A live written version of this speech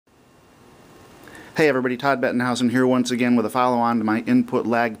Hey everybody, Todd Bettenhausen here once again with a follow-on to my input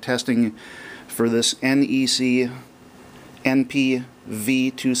lag testing for this NEC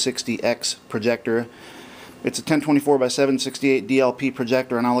NP-V260X projector. It's a 1024 by 768 DLP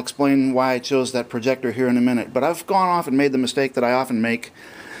projector, and I'll explain why I chose that projector here in a minute. But I've gone off and made the mistake that I often make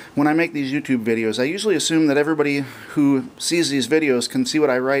when I make these YouTube videos. I usually assume that everybody who sees these videos can see what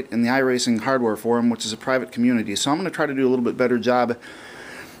I write in the iRacing hardware forum, which is a private community. So I'm going to try to do a little bit better job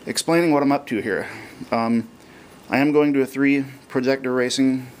explaining what I'm up to here. I am going to a three projector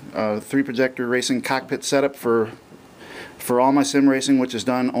racing cockpit setup for all my sim racing, which is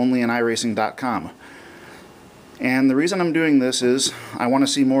done only in iRacing.com. And the reason I'm doing this is I want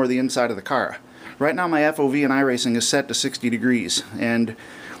to see more of the inside of the car. Right now my FOV in iRacing is set to 60 degrees, and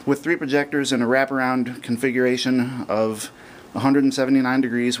with three projectors and a wraparound configuration of 179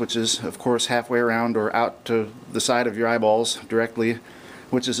 degrees, which is of course halfway around or out to the side of your eyeballs directly,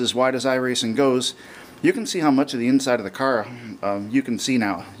 which is as wide as iRacing goes, you can see how much of the inside of the car you can see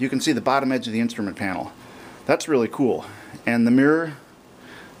now. You can see the bottom edge of the instrument panel. That's really cool. And the mirror,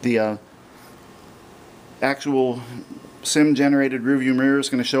 the actual sim-generated rearview mirror is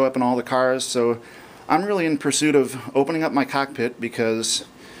going to show up in all the cars. So I'm really in pursuit of opening up my cockpit, because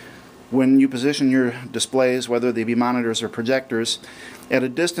when you position your displays, whether they be monitors or projectors, at a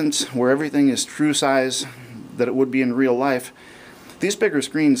distance where everything is true size that it would be in real life, these bigger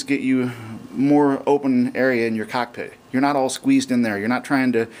screens get you more open area in your cockpit. You're not all squeezed in there. You're not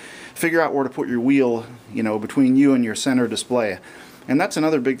trying to figure out where to put your wheel, between you and your center display. And that's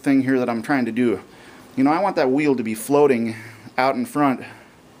another big thing here that I'm trying to do. I want that wheel to be floating out in front.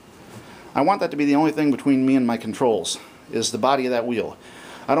 I want that to be the only thing between me and my controls, is the body of that wheel.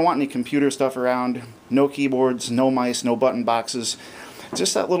 I don't want any computer stuff around, no keyboards, no mice, no button boxes.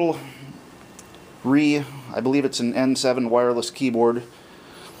 Just that little I believe it's an N7 wireless keyboard,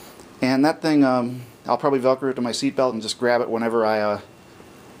 and that thing I'll probably velcro it to my seatbelt and just grab it whenever I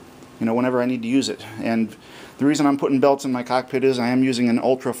whenever I need to use it. And the reason I'm putting belts in my cockpit is I am using an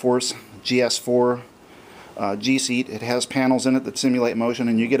UltraForce GS-4 G-Seat. It has panels in it that simulate motion,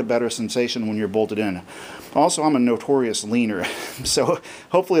 and you get a better sensation when you're bolted in. Also, I'm a notorious leaner, so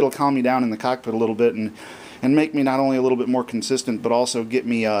hopefully it'll calm me down in the cockpit a little bit and make me not only a little bit more consistent, but also get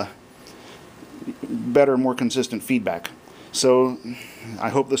me better, more consistent feedback. So I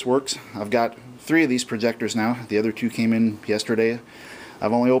hope this works. I've got three of these projectors now. The other two came in yesterday.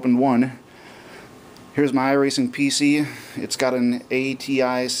 I've only opened one. Here's my iRacing PC. It's got an AMD,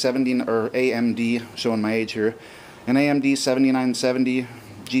 showing my age here, an AMD 7970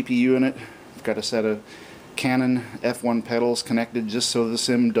 GPU in it. I've got a set of Canon F1 pedals connected just so the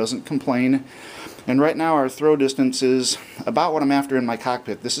sim doesn't complain. And right now our throw distance is about what I'm after in my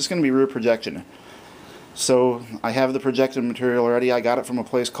cockpit. This is going to be rear projection. So I have the projected material already. I got it from a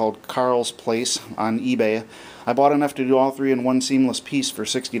place called Carl's Place on eBay. I bought enough to do all three in one seamless piece for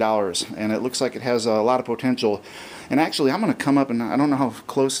 $60, and it looks like it has a lot of potential. And actually I'm going to come up, and I don't know how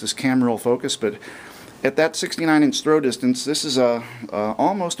close this camera will focus, but at that 69-inch throw distance, this is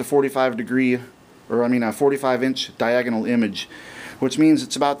almost a 45-inch diagonal image, which means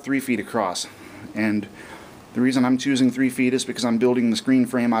it's about 3 feet across. And the reason I'm choosing 3 feet is because I'm building the screen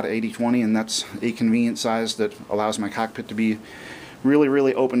frame out of 80/20, and that's a convenient size that allows my cockpit to be really,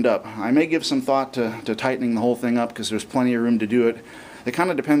 really opened up. I may give some thought to tightening the whole thing up, because there's plenty of room to do it. It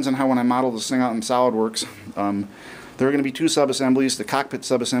kind of depends on how, when I model this thing out in SolidWorks. There are going to be two sub-assemblies. The cockpit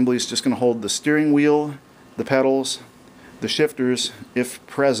sub-assembly is just going to hold the steering wheel, the pedals, the shifters, if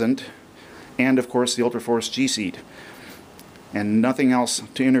present, and of course the UltraForce G-Seat. And nothing else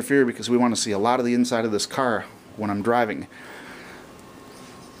to interfere, because we want to see a lot of the inside of this car when I'm driving.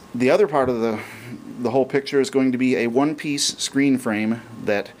 The other part of the whole picture is going to be a one-piece screen frame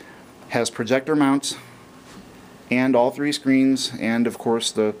that has projector mounts and all three screens, and of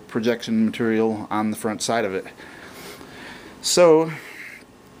course the projection material on the front side of it. So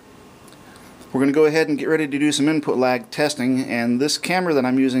we're going to go ahead and get ready to do some input lag testing, and this camera that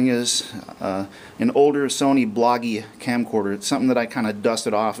I'm using is an older Sony Bloggy camcorder. It's something that I kind of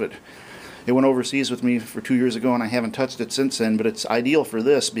dusted off. It went overseas with me for 2 years ago, and I haven't touched it since then, but it's ideal for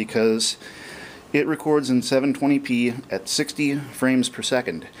this because it records in 720p at 60 frames per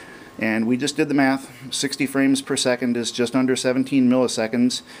second. And we just did the math. 60 frames per second is just under 17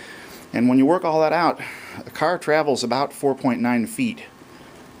 milliseconds. And when you work all that out, a car travels about 4.9 feet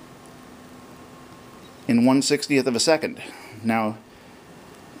in 1/60th of a second. Now,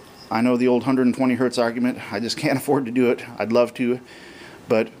 I know the old 120 hertz argument. I just can't afford to do it. I'd love to,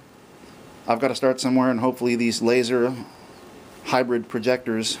 but I've got to start somewhere, and hopefully these laser hybrid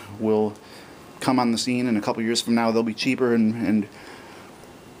projectors will come on the scene, and a couple years from now they'll be cheaper, and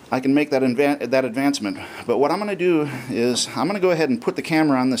I can make that advancement. But what I'm going to do is I'm going to go ahead and put the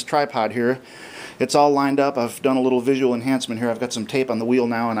camera on this tripod here. It's all lined up. I've done a little visual enhancement here. I've got some tape on the wheel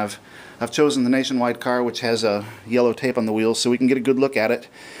now, and I've chosen the Nationwide car, which has a yellow tape on the wheels, so we can get a good look at it.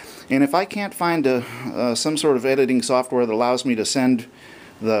 And if I can't find some sort of editing software that allows me to send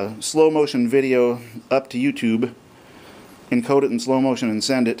the slow motion video up to YouTube, encode it in slow motion and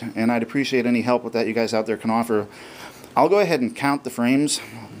send it, and I'd appreciate any help with that you guys out there can offer, I'll go ahead and count the frames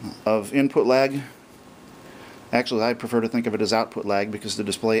of input lag. Actually, I prefer to think of it as output lag because the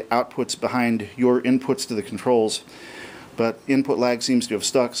display outputs behind your inputs to the controls. But input lag seems to have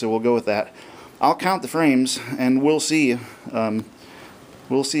stuck, so we'll go with that. I'll count the frames, and we'll see how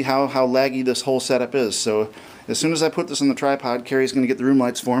laggy this whole setup is. So as soon as I put this on the tripod, Carrie's going to get the room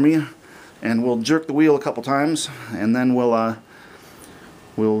lights for me, and we'll jerk the wheel a couple times, and then we'll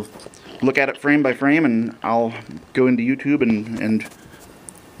look at it frame by frame, and I'll go into YouTube and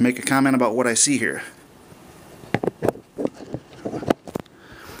make a comment about what I see here.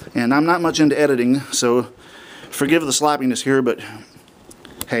 And I'm not much into editing, so forgive the sloppiness here, but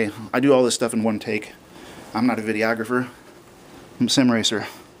hey, I do all this stuff in one take. I'm not a videographer. I'm a sim racer.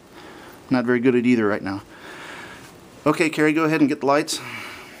 Not very good at either right now. Okay, Carrie, go ahead and get the lights.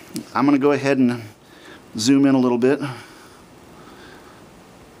 I'm going to go ahead and zoom in a little bit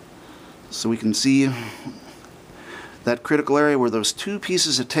so we can see that critical area where those two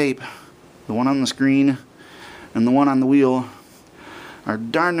pieces of tape, the one on the screen and the one on the wheel, are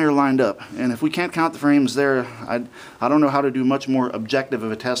darn near lined up. And if we can't count the frames there, I don't know how to do much more objective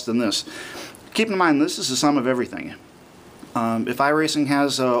of a test than this. Keep in mind, this is the sum of everything. If iRacing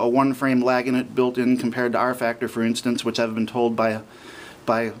has a one frame lag in it built in compared to R-Factor, for instance, which I've been told by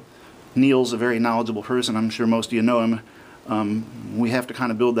Neil's a very knowledgeable person, I'm sure most of you know him, we have to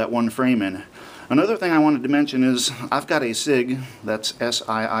kind of build that one frame in. Another thing I wanted to mention is I've got a SIG, that's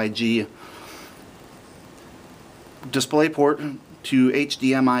S-I-I-G, DisplayPort to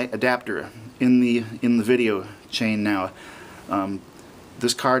HDMI adapter in the video chain now.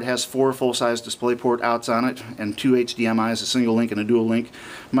 This card has 4 full-size DisplayPort outs on it and 2 HDMIs, a single link and a dual link.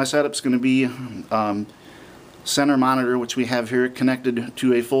 My setup's going to be center monitor, which we have here, connected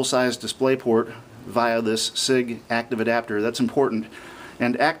to a full-size DisplayPort via this SIG active adapter. That's important.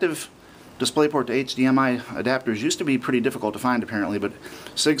 And active DisplayPort to HDMI adapters used to be pretty difficult to find apparently, but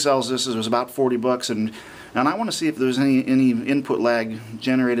SIG sells this. It was about 40 bucks, and I want to see if there's any input lag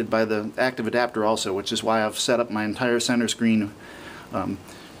generated by the active adapter also, which is why I've set up my entire center screen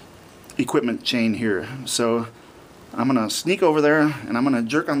equipment chain here. So I'm going to sneak over there and I'm going to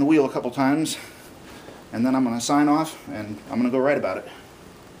jerk on the wheel a couple times, and then I'm going to sign off and I'm going to go right about it.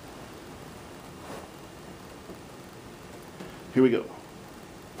 Here we go.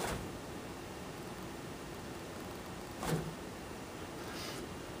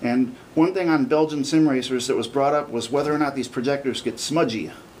 And one thing on Belgian sim racers that was brought up was whether or not these projectors get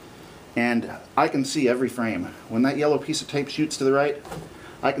smudgy. And I can see every frame. When that yellow piece of tape shoots to the right,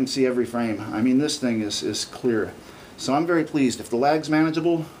 I can see every frame. I mean, this thing is clear. So I'm very pleased. If the lag's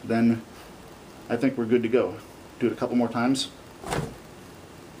manageable, then I think we're good to go. Do it a couple more times.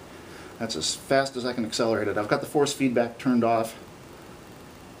 That's as fast as I can accelerate it. I've got the force feedback turned off.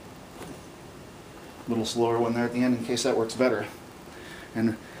 A little slower one there at the end in case that works better.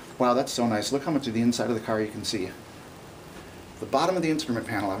 And wow, that's so nice. Look how much of the inside of the car you can see. The bottom of the instrument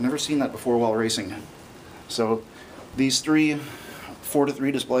panel, I've never seen that before while racing. So these 3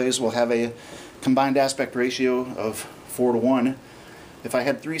 4:3 displays will have a combined aspect ratio of 4:1. If I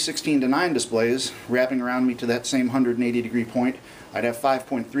had 3 16:9 displays wrapping around me to that same 180 degree point, I'd have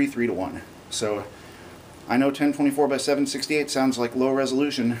 5.33 to 1. So I know 1024 by 768 sounds like low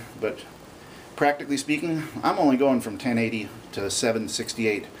resolution, but practically speaking, I'm only going from 1080 to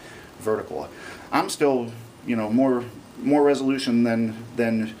 768 vertical. I'm still, you know, more resolution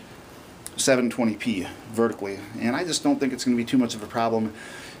than 720p vertically, and I just don't think it's going to be too much of a problem.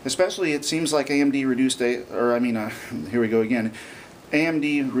 Especially, it seems like AMD here we go again.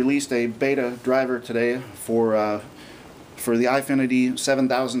 AMD released a beta driver today for the iFinity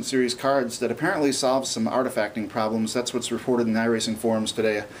 7000 series cards that apparently solves some artifacting problems. That's what's reported in the iRacing forums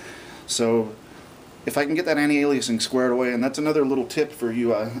today. So if I can get that anti-aliasing squared away, and that's another little tip for you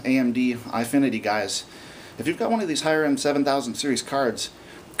AMD iFinity guys. If you've got one of these higher end 7000 series cards,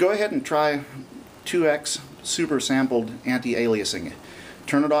 go ahead and try 2x super sampled anti-aliasing.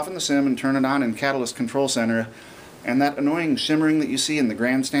 Turn it off in the sim and turn it on in Catalyst Control Center, and that annoying shimmering that you see in the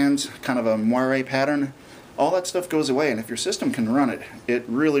grandstands, kind of a moire pattern, all that stuff goes away. And if your system can run it, it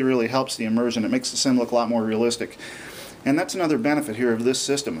really, really helps the immersion. It makes the sim look a lot more realistic. And that's another benefit here of this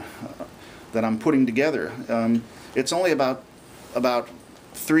system that I'm putting together. It's only about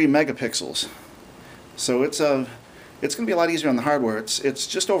 3 megapixels. So it's going to be a lot easier on the hardware. It's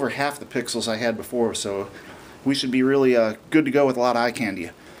just over half the pixels I had before, so we should be really good to go with a lot of eye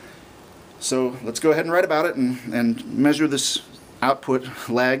candy. So let's go ahead and write about it and measure this output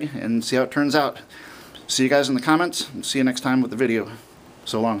lag and see how it turns out. See you guys in the comments, and see you next time with the video.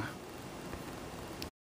 So long.